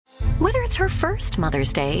Whether it's her first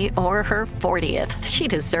Mother's Day or her 40th, she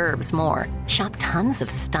deserves more. Shop tons of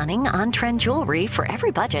stunning on-trend jewelry for every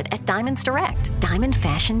budget at Diamonds Direct. Diamond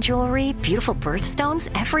fashion jewelry, beautiful birthstones,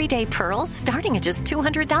 everyday pearls starting at just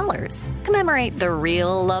 $200. Commemorate the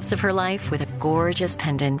real loves of her life with a gorgeous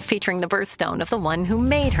pendant featuring the birthstone of the one who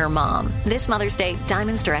made her mom. This Mother's Day,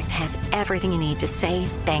 Diamonds Direct has everything you need to say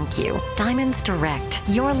thank you. Diamonds Direct.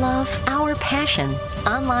 Your love, our passion.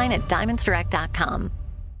 Online at diamondsdirect.com.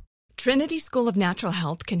 Trinity School of Natural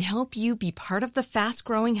Health can help you be part of the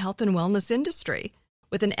fast-growing health and wellness industry.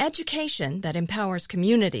 With an education that empowers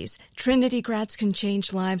communities, Trinity grads can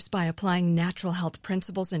change lives by applying natural health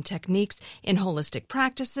principles and techniques in holistic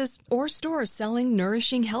practices or stores selling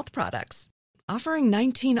nourishing health products. Offering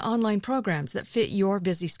 19 online programs that fit your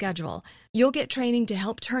busy schedule, you'll get training to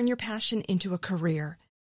help turn your passion into a career.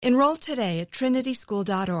 Enroll today at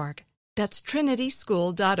trinityschool.org. That's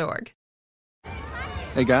trinityschool.org.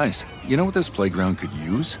 Hey guys, you know what this playground could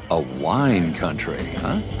use? A wine country,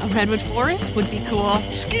 huh? A redwood forest would be cool.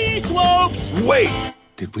 Ski slopes! Wait!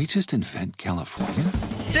 Did we just invent California?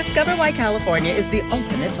 Discover why California is the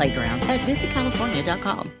ultimate playground at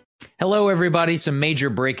visitcalifornia.com. Hello, everybody. Some major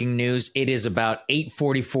breaking news. It is about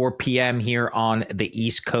 8:44 p.m. here on the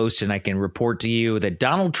East Coast, and I can report to you that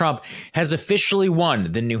Donald Trump has officially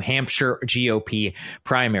won the New Hampshire GOP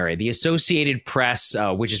primary. The Associated Press,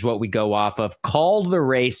 which is what we go off of, called the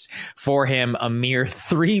race for him a mere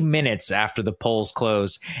 3 minutes after the polls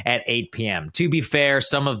close at 8 p.m. To be fair,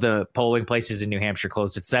 some of the polling places in New Hampshire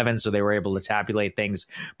closed at 7, so they were able to tabulate things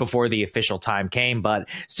before the official time came, but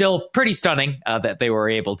still pretty stunning that they were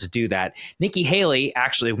able to do that. Nikki Haley,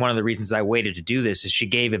 actually, one of the reasons I waited to do this is she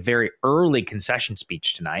gave a very early concession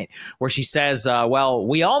speech tonight where she says, well,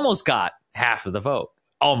 we almost got half of the vote.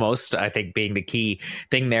 Almost, I think, being the key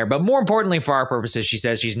thing there. But more importantly, for our purposes, she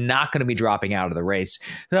says she's not going to be dropping out of the race.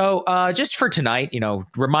 So just for tonight,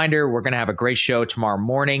 reminder, we're going to have a great show tomorrow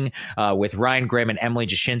morning with Ryan Grimm and Emily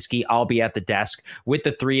Jashinsky. I'll be at the desk with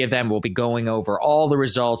the three of them. We'll be going over all the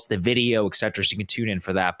results, the video, etc. So you can tune in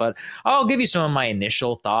for that. But I'll give you some of my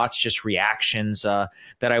initial thoughts, just reactions that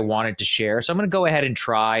I wanted to share. So I'm going to go ahead and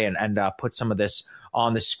try and put some of this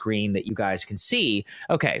on the screen that you guys can see.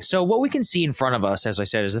 Okay, so what we can see in front of us, as I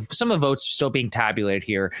said, is some of the votes still being tabulated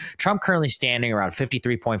here. Trump currently standing around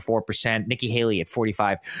 53.4%, Nikki Haley at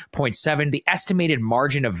 45.7%. The estimated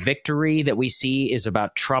margin of victory that we see is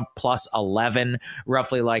about Trump plus 11,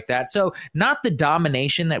 roughly like that. So not the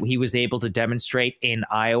domination that he was able to demonstrate in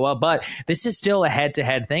Iowa, but this is still a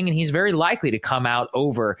head-to-head thing, and he's very likely to come out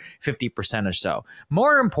over 50% or so.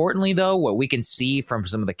 More importantly, though, what we can see from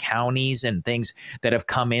some of the counties and things that have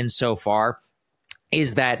come in so far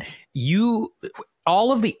is that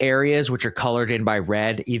all of the areas which are colored in by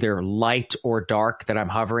red, either light or dark, that I'm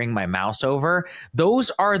hovering my mouse over,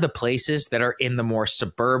 those are the places that are in the more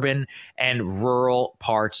suburban and rural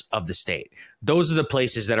parts of the state. Those are the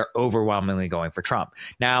places that are overwhelmingly going for Trump.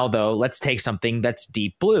 Now, though, let's take something that's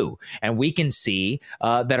deep blue, and we can see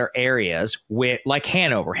that are areas like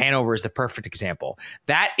Hanover. Hanover is the perfect example.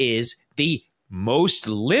 That is the most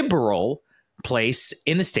liberal place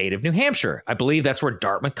in the state of New Hampshire. I believe that's where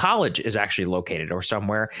Dartmouth College is actually located or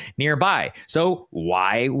somewhere nearby. So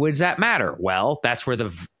why would that matter? Well, that's where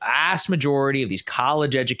the vast majority of these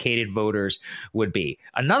college-educated voters would be.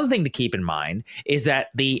 Another thing to keep in mind is that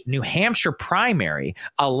the New Hampshire primary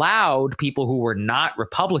allowed people who were not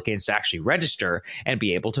Republicans to actually register and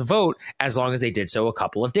be able to vote as long as they did so a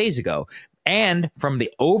couple of days ago. And from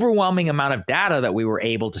the overwhelming amount of data that we were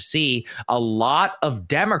able to see, a lot of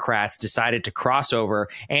Democrats decided to cross over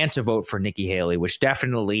and to vote for Nikki Haley, which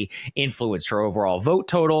definitely influenced her overall vote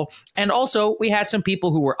total. And also, we had some people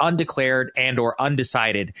who were undeclared and or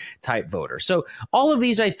undecided type voters. So all of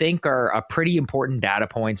these, I think, are pretty important data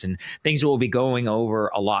points and things that we'll be going over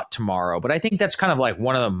a lot tomorrow. But I think that's kind of like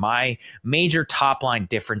one of my major top line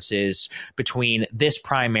differences between this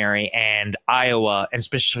primary and Iowa, and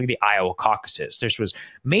especially the Iowa caucuses. There was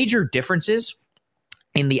major differences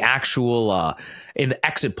in the actual in the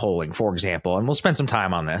exit polling, for example, and we'll spend some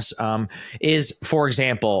time on this, is, for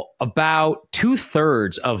example, about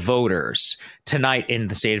 2/3 of voters tonight in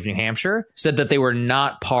the state of New Hampshire said that they were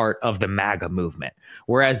not part of the MAGA movement,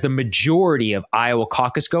 whereas the majority of Iowa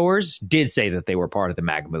caucus goers did say that they were part of the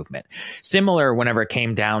MAGA movement. Similar whenever it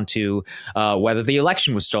came down to whether the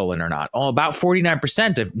election was stolen or not. About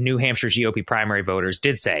 49% of New Hampshire GOP primary voters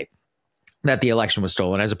did say that the election was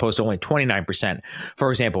stolen, as opposed to only 29%, for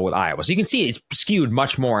example, with Iowa. So you can see it's skewed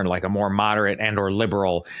much more in like a more moderate and or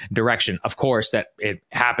liberal direction. Of course, that it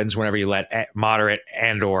happens whenever you let moderate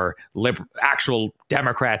and or actual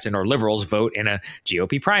Democrats and or liberals vote in a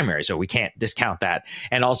GOP primary. So we can't discount that.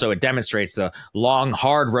 And also it demonstrates the long,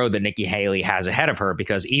 hard road that Nikki Haley has ahead of her,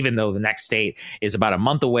 because even though the next state is about a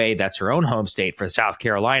month away, that's her own home state for South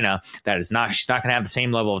Carolina, she's not going to have the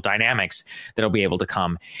same level of dynamics that'll be able to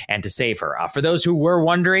come and to save her. For those who were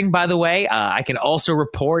wondering, by the way, I can also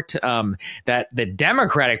report that the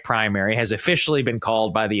Democratic primary has officially been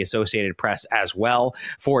called by the Associated Press as well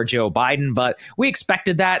for Joe Biden. But we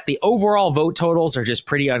expected that. The overall vote totals are just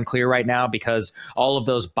pretty unclear right now, because all of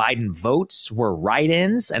those Biden votes were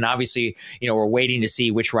write-ins. And obviously, we're waiting to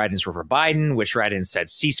see which write-ins were for Biden, which write-ins said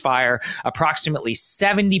ceasefire. Approximately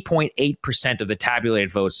 70.8% of the tabulated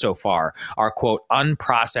votes so far are, quote,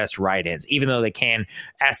 unprocessed write-ins, even though they can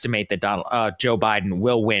estimate that Joe Biden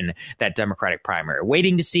will win that Democratic primary.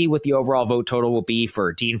 Waiting to see what the overall vote total will be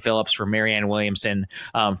for Dean Phillips, for Marianne Williamson,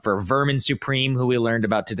 for Vermin Supreme, who we learned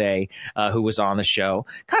about today, who was on the show.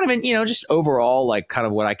 Kind of, just overall, like kind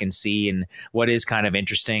of what I can see and what is kind of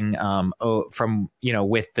interesting from,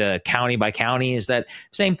 with the county by county is that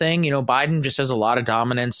same thing. Biden just has a lot of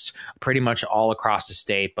dominance pretty much all across the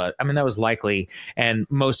state. But I mean, that was likely and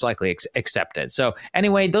most likely accepted. So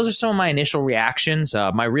anyway, those are some of my initial reactions.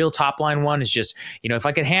 My real top line one is just, if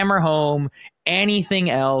I could hammer home anything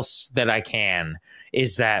else that I can,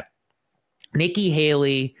 is that Nikki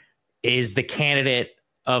Haley is the candidate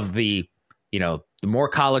of the more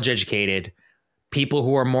college educated people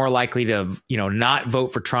who are more likely to, not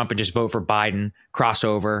vote for Trump and just vote for Biden,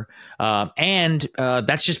 crossover. And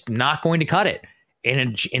that's just not going to cut it in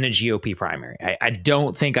a GOP primary. I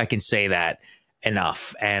don't think I can say that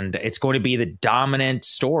enough. And it's going to be the dominant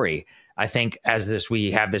story, I think, as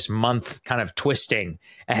we have this month kind of twisting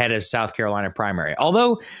ahead of South Carolina primary.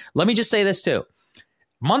 Although, let me just say this too.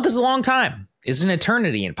 Month is a long time. It's an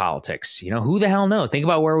eternity in politics. Who the hell knows? Think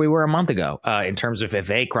about where we were a month ago in terms of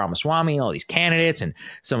Vivek Ramaswamy, all these candidates and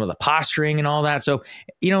some of the posturing and all that. So,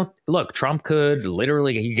 look, Trump could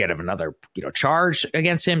literally get another, charge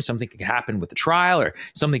against him. Something could happen with the trial, or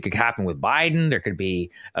something could happen with Biden. There could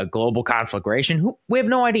be a global conflagration. We have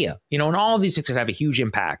no idea, and all of these things could have a huge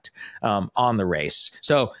impact on the race.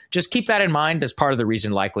 So just keep that in mind. That's part of the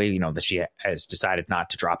reason likely, that she has decided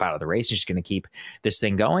not to drop out of the race. She's going to keep this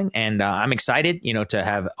thing going. And I'm excited, to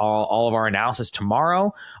have all of our analysis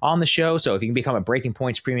tomorrow on the show. So if you can become a Breaking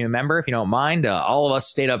Points premium member, if you don't mind, all of us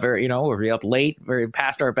stayed up very, we'll be up late, very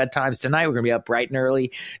past our bedtimes tonight. We're going to be up bright and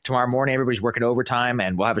early tomorrow morning. Everybody's working overtime,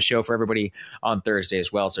 and we'll have a show for everybody on Thursday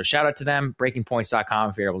as well. So shout out to them, breakingpoints.com,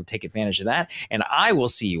 if you're able to take advantage of that. And I will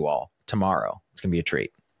see you all tomorrow. It's going to be a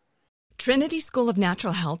treat. Trinity School of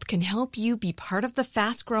Natural Health can help you be part of the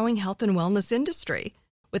fast-growing health and wellness industry.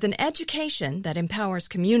 With an education that empowers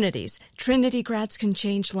communities, Trinity grads can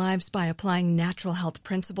change lives by applying natural health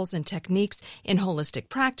principles and techniques in holistic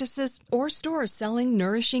practices or stores selling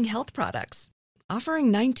nourishing health products.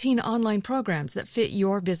 Offering 19 online programs that fit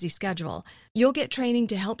your busy schedule, you'll get training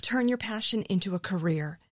to help turn your passion into a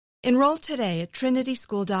career. Enroll today at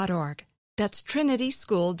trinityschool.org. That's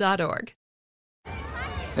trinityschool.org.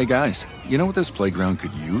 Hey guys, you know what this playground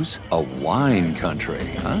could use? A wine country,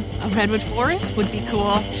 huh? A redwood forest would be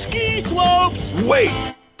cool. Ski slopes!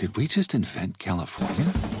 Wait! Did we just invent California?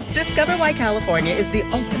 Discover why California is the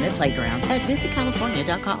ultimate playground at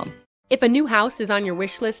visitcalifornia.com. If a new house is on your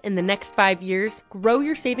wish list in the next 5 years, grow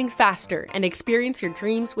your savings faster and experience your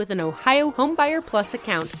dreams with an Ohio Homebuyer Plus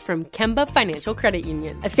account from Kemba Financial Credit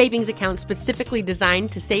Union. A savings account specifically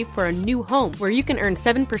designed to save for a new home, where you can earn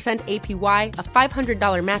 7% APY, a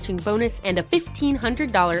 $500 matching bonus, and a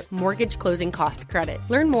 $1,500 mortgage closing cost credit.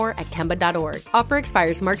 Learn more at Kemba.org. Offer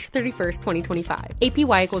expires March 31st, 2025.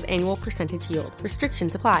 APY equals annual percentage yield.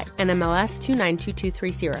 Restrictions apply. NMLS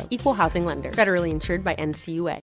 292230. Equal housing lender. Federally insured by NCUA.